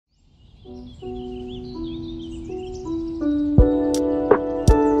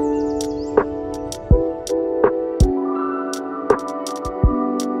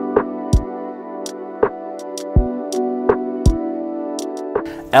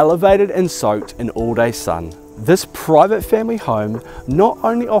Elevated and soaked in all-day sun, this private family home not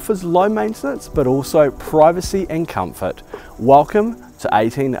only offers low maintenance but also privacy and comfort. Welcome to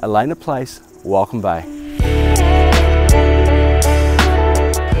 18 Elena Place, Welcome Bay.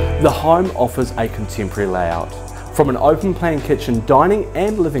 The home offers a contemporary layout, from an open plan kitchen, dining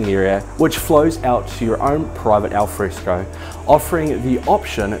and living area which flows out to your own private alfresco, offering the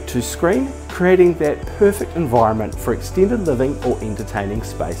option to screen, creating that perfect environment for extended living or entertaining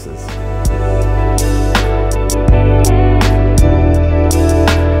spaces.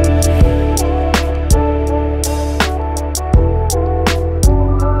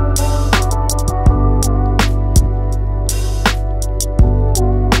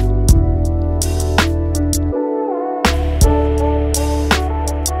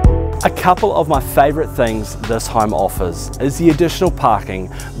 A couple of my favourite things this home offers is the additional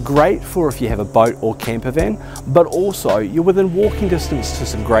parking, great for if you have a boat or camper van, but also you're within walking distance to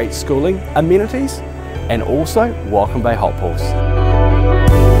some great schooling, amenities, and also Welcome Bay hot pools.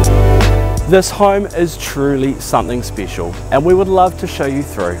 This home is truly something special and we would love to show you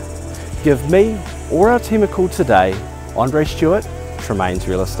through. Give me or our team a call today. Andre Stewart, Tremaines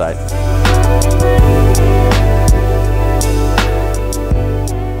Real Estate.